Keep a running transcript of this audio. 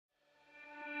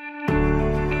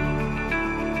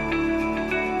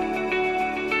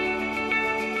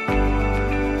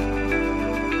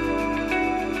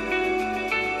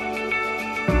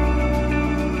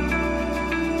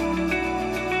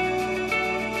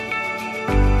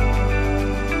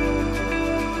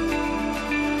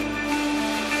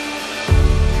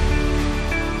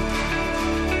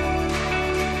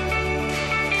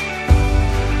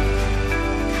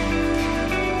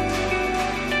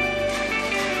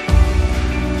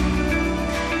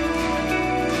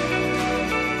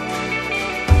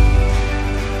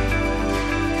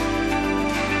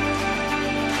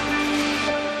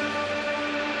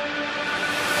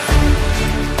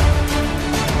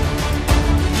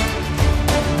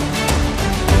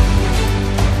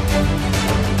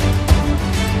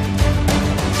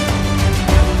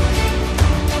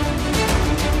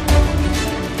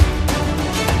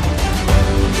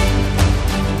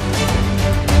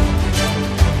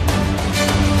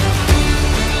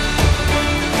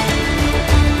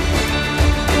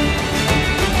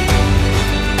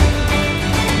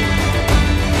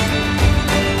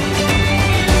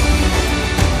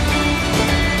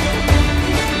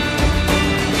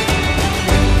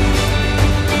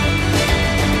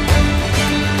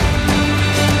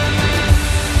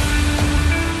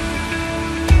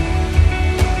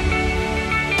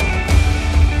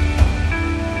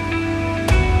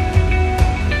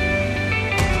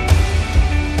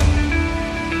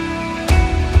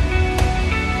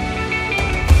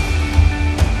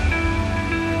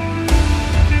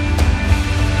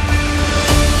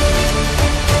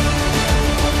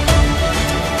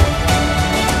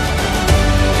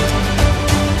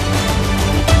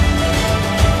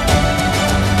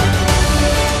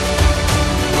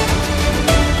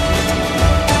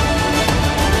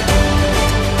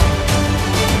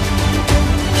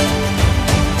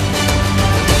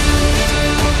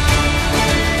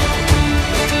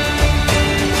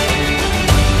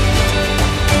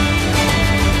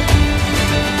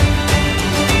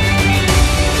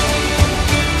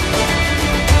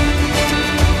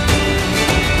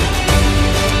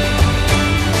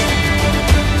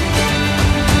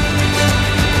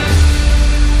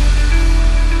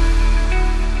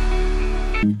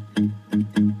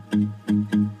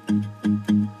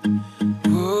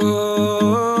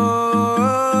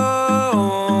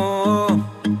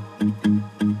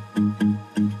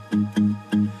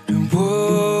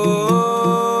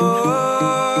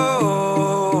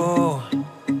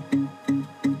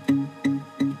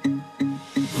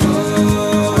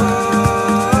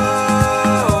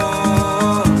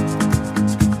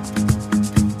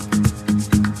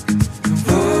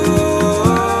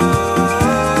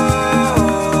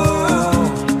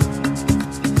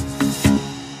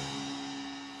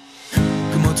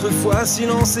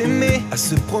s'aimer, à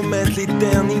se promettre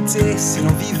l'éternité. Si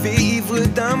l'on vivait ivre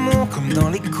d'amour, comme dans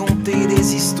les contes et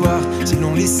les histoires. Si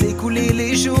l'on laissait couler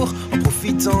les jours, en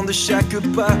profitant de chaque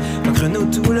pas, malgré nos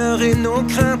douleurs et nos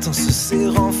craintes, en se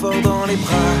serrant fort dans les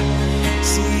bras.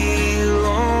 Si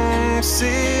l'on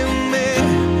s'aimait,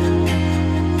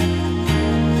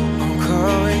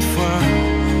 encore une fois.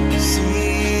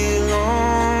 Si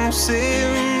l'on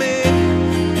s'aimait,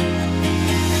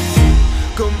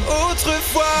 comme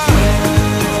autrefois.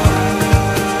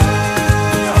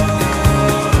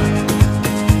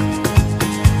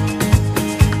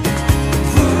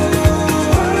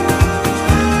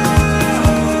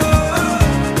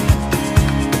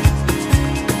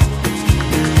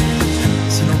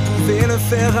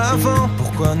 Faire avant,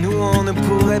 pourquoi nous on ne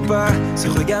pourrait pas se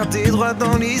regarder droit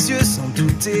dans les yeux sans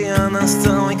douter un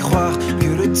instant et croire que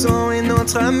le temps est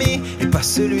notre ami et pas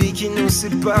celui qui nous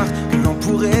sépare, que l'on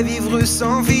pourrait vivre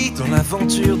sans vie dans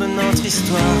l'aventure de notre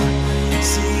histoire.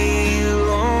 Si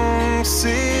l'on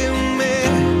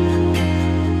s'aimait,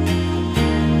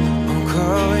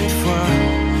 encore une fois.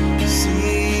 Si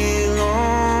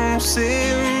l'on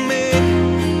s'aimait,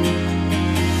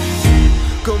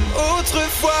 comme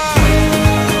autrefois.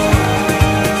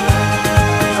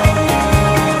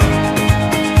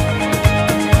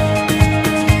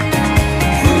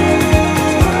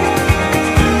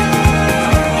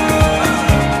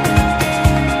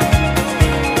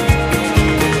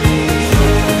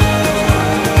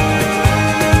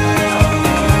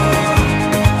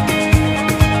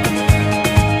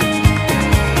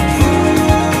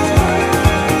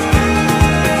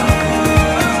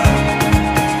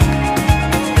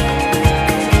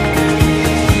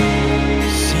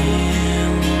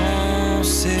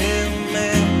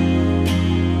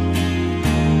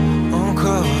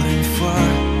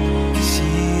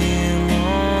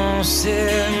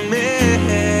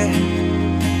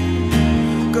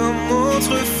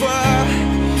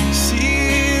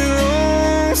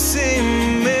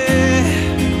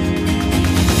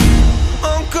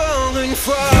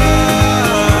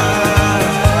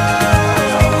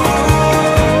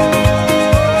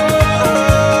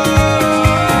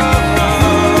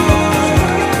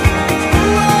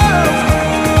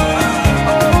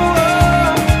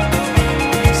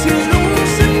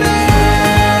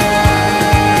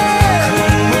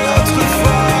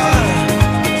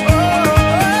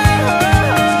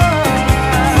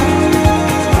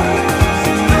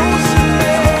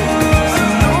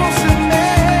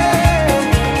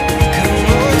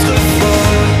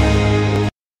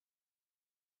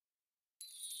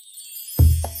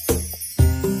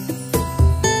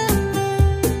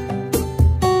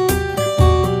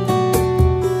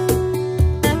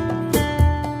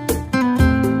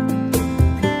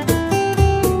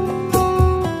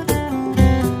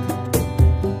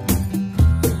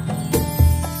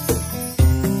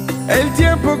 El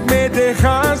tiempo que me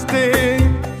dejaste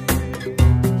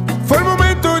fue un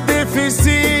momento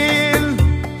difícil.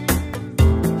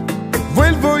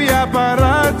 Vuelvo a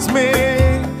pararme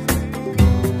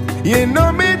y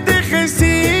no me dejes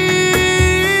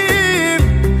ir.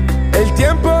 El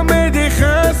tiempo me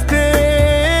dejaste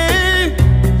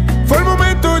fue un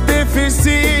momento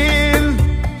difícil.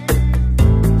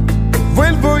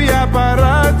 Vuelvo a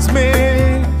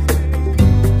pararme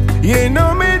y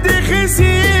no me dejes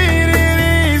ir.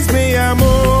 Mi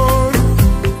amor,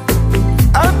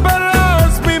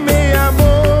 amparazme mi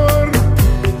amor,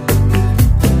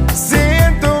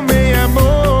 siento mi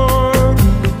amor,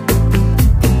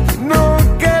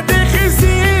 nunca dejes ir,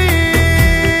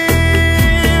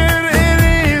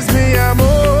 eres mi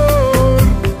amor,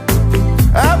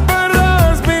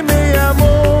 amparazme mi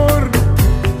amor,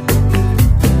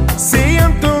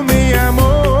 siento mi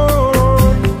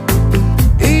amor,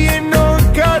 y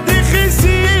nunca dejes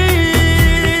ir.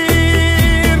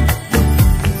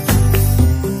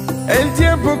 El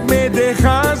tiempo que me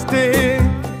dejaste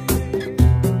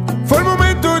fue un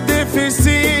momento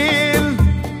difícil.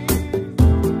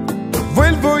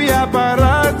 Vuelvo a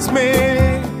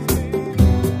pararme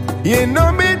y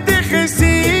no me dejes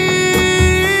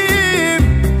ir.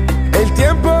 El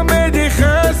tiempo me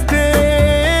dejaste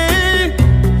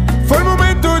fue un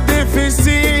momento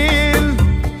difícil.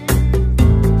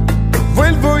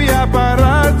 Vuelvo a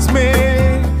pararme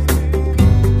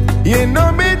y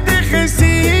no me dejes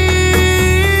ir.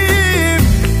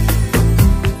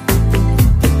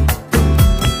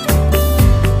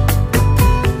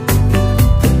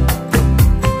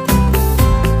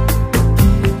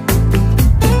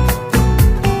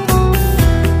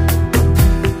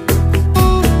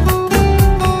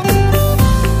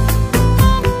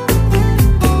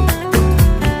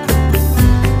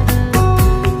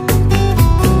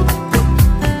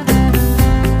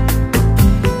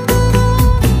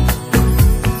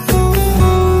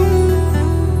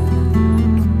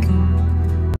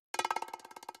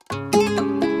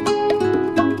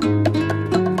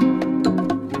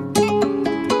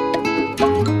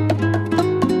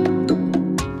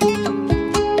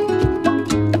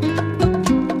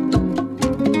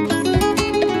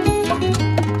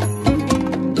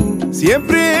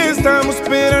 Siempre estamos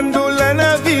esperando la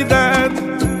Navidad,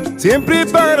 siempre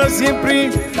para siempre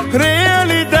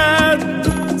realidad.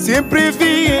 Siempre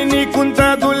viene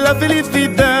contado la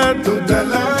felicidad, toda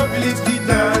la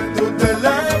felicidad, toda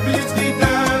la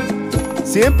felicidad.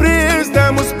 Siempre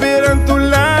estamos esperando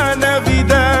la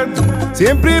Navidad,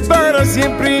 siempre para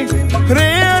siempre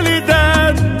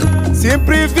realidad.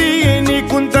 Siempre viene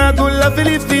contado la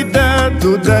felicidad,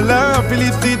 toda la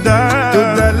felicidad,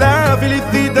 toda la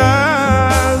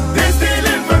felicidad. Desde la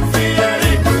infancia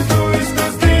recuerdo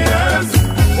estos días,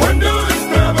 cuando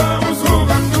estábamos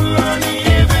jugando la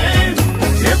nieve.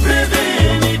 Siempre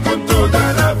viene con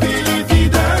toda la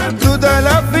felicidad, toda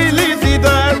la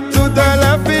felicidad, toda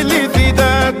la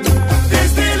felicidad.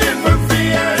 Desde la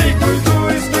infancia recuerdo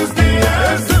estos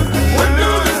días, cuando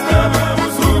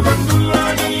estábamos jugando la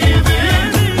nieve.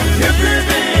 Siempre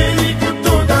viene con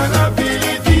toda la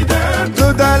felicidad,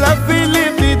 toda la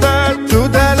felicidad,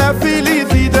 toda la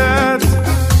felicidad.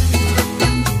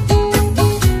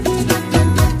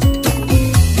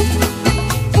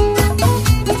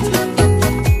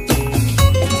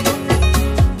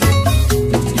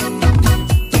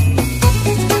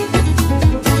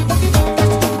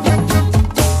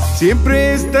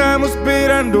 Siempre estamos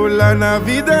esperando la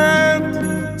Navidad,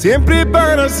 siempre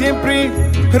para siempre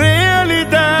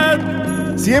realidad.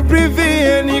 Siempre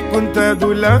viene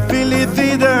contado la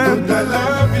felicidad, toda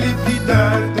la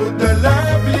felicidad, toda la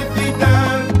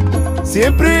felicidad.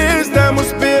 Siempre estamos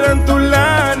esperando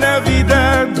la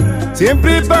Navidad,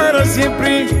 siempre para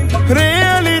siempre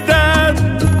realidad.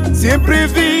 Siempre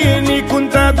viene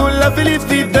contado la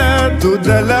felicidad,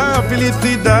 toda la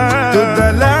felicidad,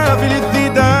 toda la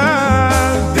felicidad.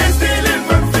 Desde la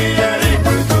infancia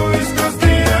recuerdo estos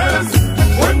días,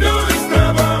 cuando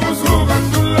estábamos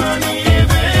jugando la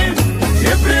nieve.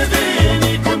 Siempre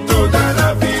viene con toda la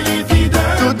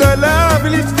felicidad, toda la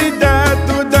felicidad,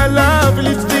 toda la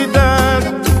felicidad.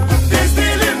 Desde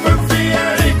la infancia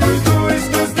recuerdo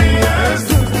estos días,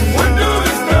 cuando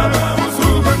estábamos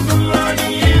jugando la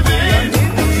nieve.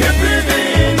 Siempre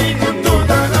viene con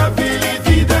toda la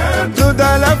felicidad, toda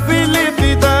la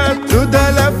felicidad, toda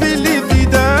la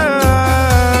felicidad.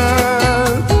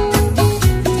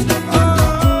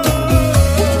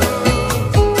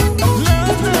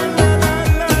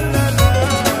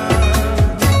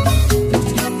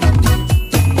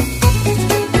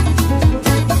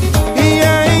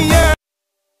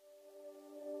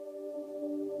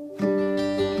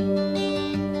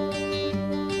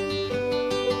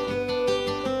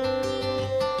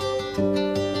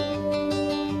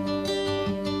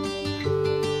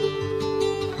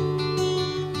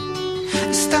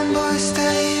 С тобой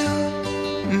стою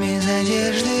без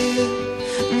одежды,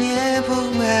 не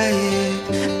пугает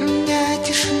меня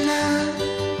тишина.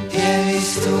 Я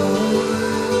весь твой,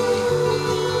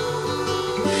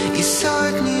 и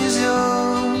сотни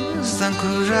звезд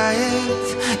окружает,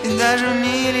 и даже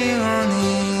миллионы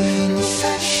не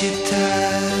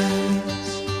сосчитать.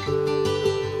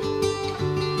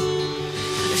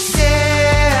 Все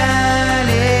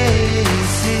аллеи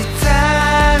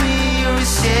цветами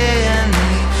усеяны,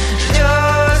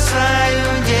 ждет свою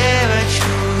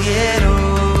девочку герой.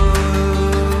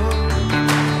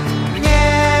 Не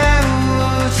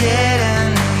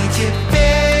утеряны те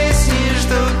песни,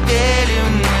 что пели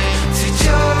мы,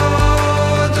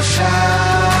 цветет душа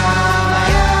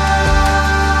моя.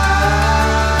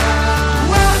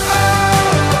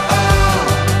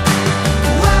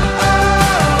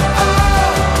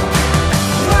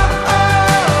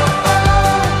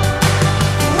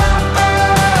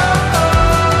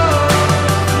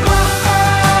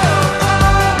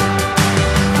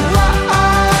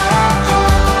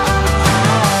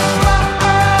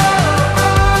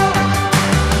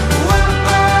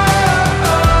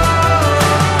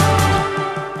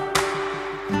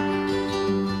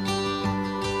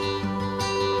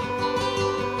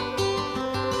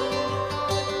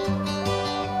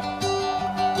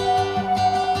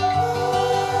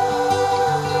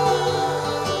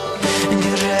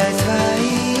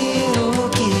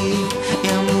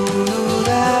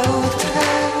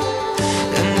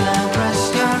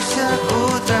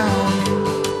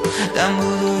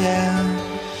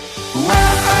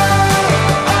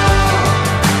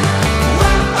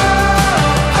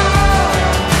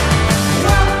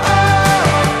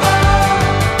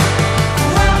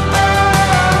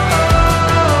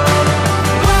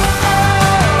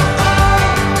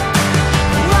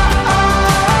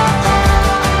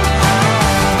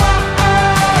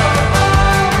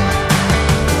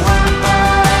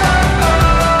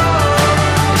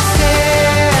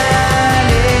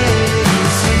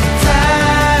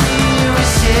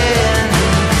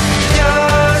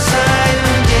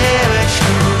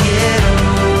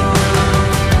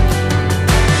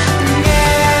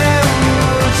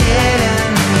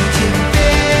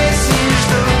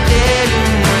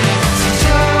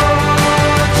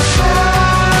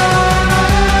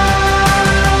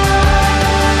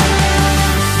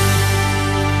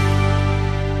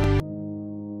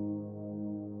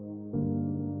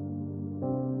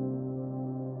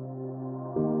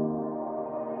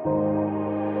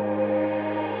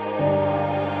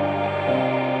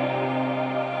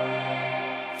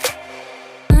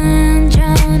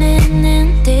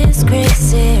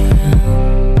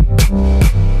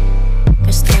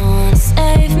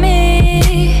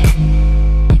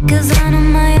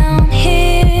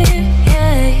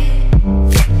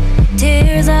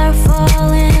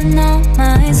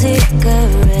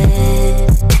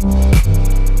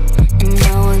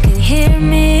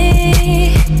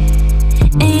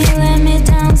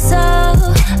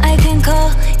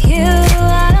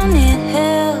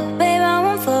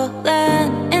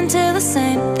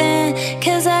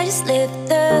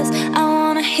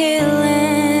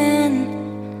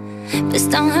 Please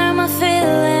don't hurt my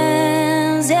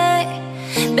feelings, yeah,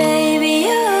 baby.